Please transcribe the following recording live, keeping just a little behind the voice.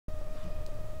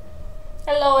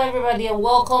Hello everybody and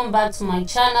welcome back to my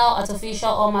channel Artificial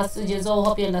Oma Studios. I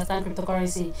hope you understand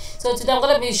cryptocurrency. So today I'm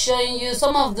going to be showing you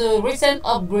some of the recent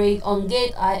upgrade on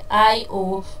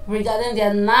gateio regarding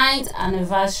their 9th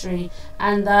anniversary.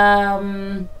 And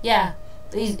yeah,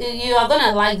 you are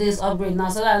gonna like this upgrade now.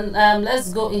 So that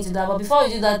let's go into that. But before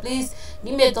we do that, please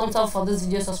give me a thumbs up for this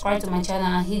video, subscribe to my channel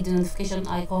and hit the notification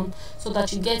icon so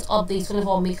that you get updates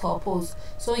whenever I make our post.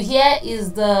 So here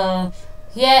is the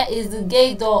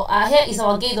gate door. Here is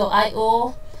our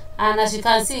gate.io, and as you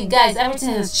can see guys, everything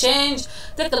has changed.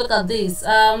 Take a look at this.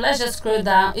 Let's just scroll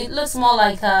down. It looks more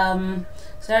like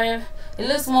sorry, it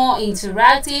looks more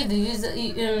interactive. The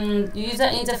user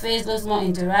interface looks more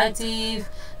interactive.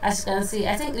 As you can see,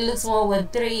 I think it looks more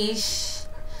web3ish.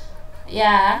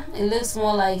 Yeah, it looks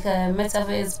more like a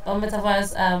metaverse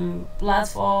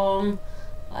platform.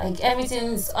 Like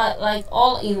everything's like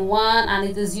all in one, and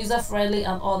it is user friendly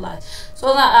and all that.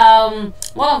 So now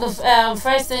one of the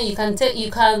first thing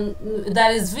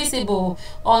that is visible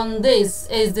on this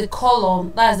is the color.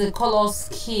 That's the color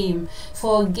scheme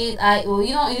for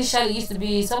gateio. Initially it used to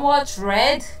be somewhat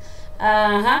red,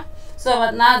 so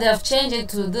but now they have changed it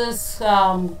to this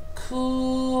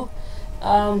cool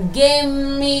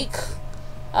gamic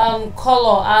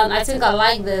color, and I think I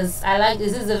like this.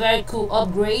 This is a very cool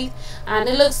upgrade, and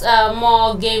it looks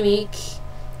more gamic,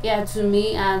 yeah, to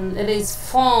me, and it is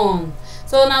fun.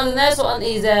 So now the next one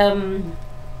is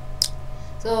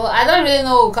so I don't really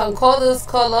know who can call this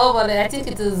color, but I think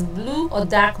it is blue or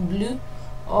dark blue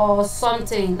or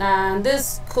something. And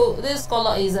this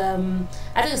color is I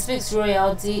think it speaks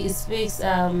royalty, it speaks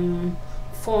phone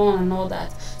and all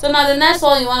that. So now the next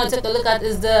one you want to take a look at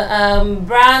is the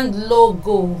brand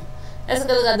logo. Let's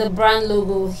take a look at the brand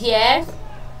logo here.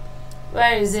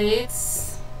 Where is it?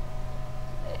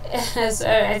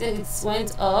 Sorry, I think it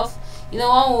went off.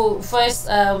 One will first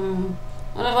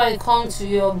whenever you come to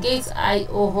your gateio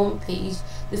homepage,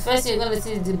 the first thing you're going to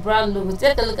see is the brand logo.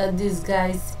 Take a look at this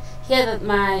guys here, that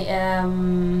my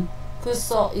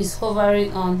cursor is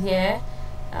hovering on here.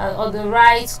 On the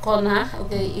right corner,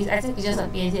 okay, I think it just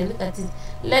appeared here. Look at it.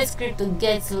 Let's crypto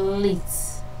get lit.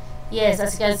 Yes,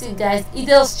 as you can see guys, it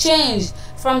has changed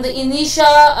from the initial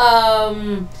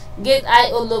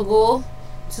gateio logo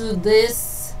to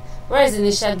this. Where is the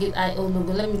initial gateio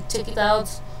logo? Let me check it out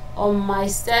on my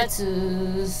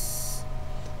status.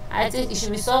 I think it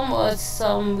should be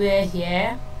somewhere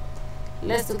here.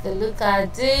 Let's take a look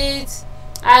at it.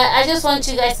 I just want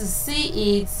you guys to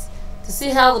see it, to see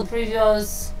how the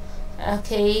previous,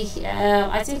 okay,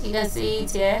 I think you can see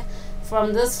it here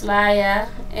from this flyer.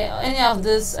 Any of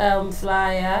this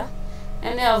flyer,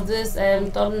 any of this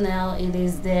thumbnail, it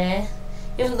is there,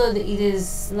 even though it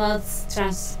is not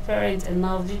transparent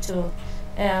enough due to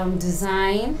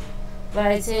design, but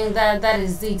I think that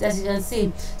is it, as you can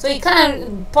see. So you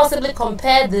can't possibly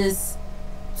compare this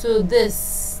to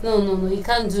this. No, you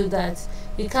can't do that.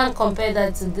 You can't compare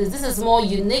that to this. This is more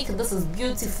unique. This is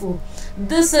beautiful.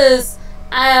 This is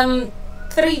 3D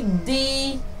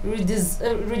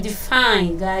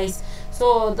redefined, guys.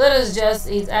 So that is just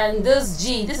it. And this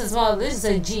G, this is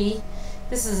a G.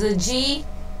 This is a G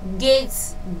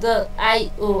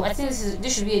gate.io. I think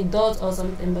this should be a dot or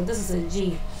something, but this is a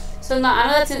G. So now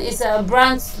another thing is a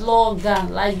brand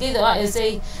slogan. Like gate.io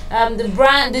say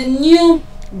the new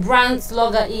brand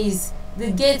slogan is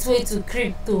the gateway to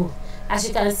crypto, as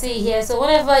you can see here. So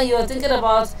whenever you're thinking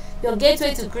about your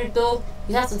gateway to crypto,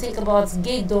 you have to think about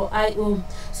gate.io.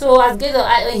 So as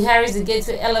gate.io inherits the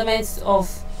gateway elements of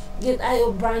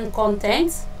gateio brand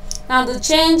content. Now the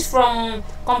change from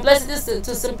complexity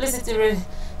to simplicity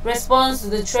responds to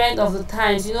the trend of the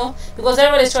times, because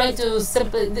everybody is trying to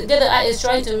gate.io is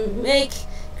trying to make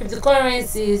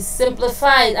cryptocurrencies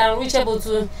simplified and reachable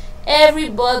to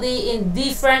everybody in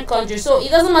different countries. So it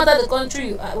doesn't matter the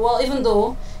country, well, even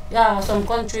though some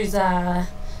countries are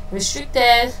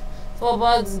restricted,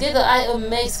 but gate.io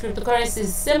makes cryptocurrencies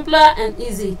simpler and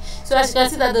easy. So as you can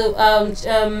see that the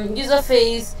user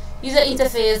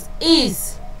interface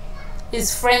is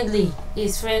friendly.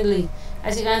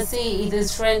 As you can see, it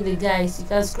is friendly, guys. You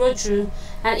can scroll through,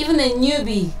 and even a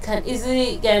newbie can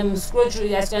easily scroll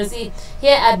through. As you can see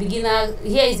here,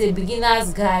 here is a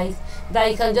beginner's guide that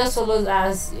you can just follow.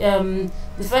 As the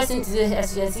first thing to do,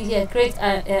 as you can see here, create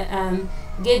a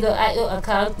gate.io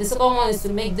account. The second one is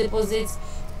to make deposits.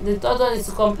 The third one is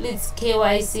to complete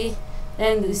KYC.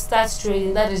 Then start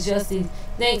trading. That is just it.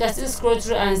 Then you can still scroll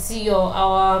through and see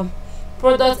our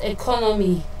product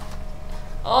economy.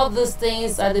 All these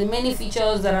things are the many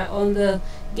features that are on the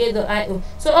gate.io.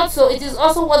 So also it is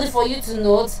also worthy for you to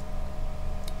note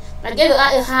that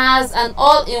gate.io has an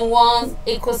all-in-one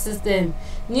ecosystem.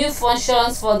 new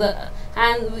functions for the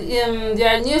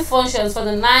there are new functions for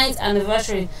the 9th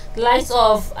anniversary. Light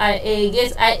of a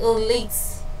gateio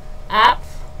leaks app.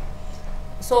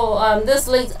 So this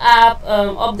linked app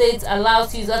update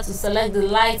allows users to select the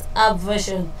light app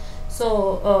version.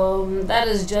 So that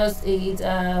is just it.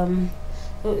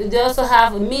 They also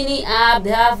have a mini app.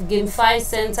 They have gamify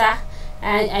center,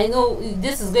 and I know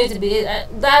this is going to be it.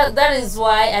 That is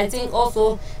why I think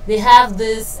also they have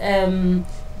this new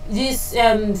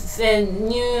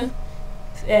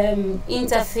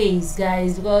interface,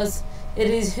 guys, because it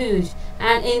is huge.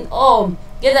 And in all,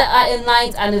 get the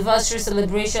 9th anniversary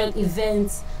celebration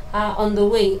events are on the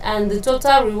way, and the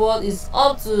total reward is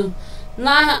up to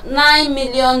 $9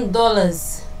 million,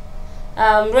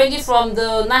 ranging from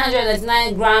the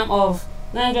 999 gram of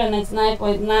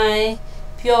 999.9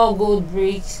 pure gold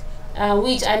bricks,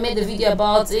 which I made the video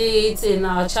about it in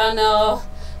our channel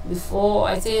before.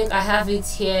 I think I have it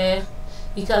here.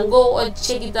 You can go and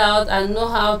check it out and know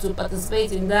how to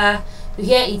participate in that.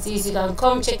 Here it is. You can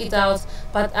come check it out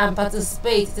and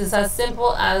participate. It is as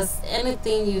simple as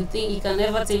anything you think you can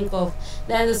ever think of.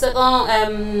 Then the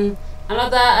second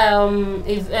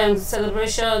another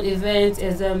celebration event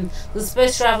is the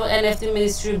space travel NFT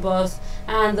ministry bus,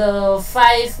 and the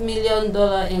 $5 million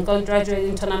in contract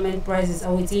trading tournament prizes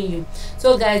awaiting you.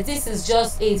 So guys, this is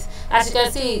just it. As you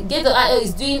can see, gateio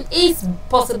is doing its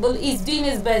possible, it's doing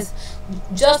its best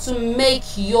just to make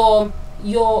your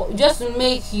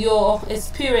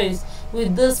experience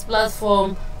with this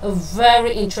platform a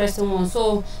very interesting one.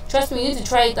 So trust me, you need to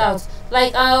try it out.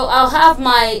 Like I'll have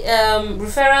my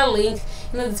referral link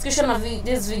in the description of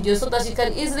this video, so that you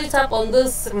can easily tap on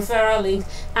this referral link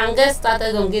and get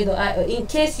started on gateio. In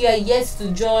case you are yet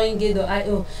to join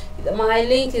gateio, my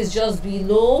link is just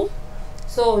below,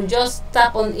 so just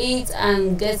tap on it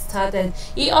and get started.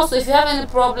 Also, if you have any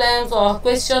problems or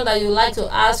question that you like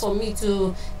to ask for me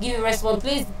to give you a response,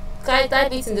 please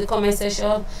type it in the comment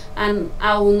section, and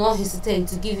I will not hesitate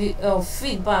to give you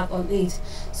feedback on it.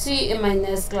 See you in my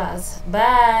next class.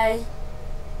 Bye.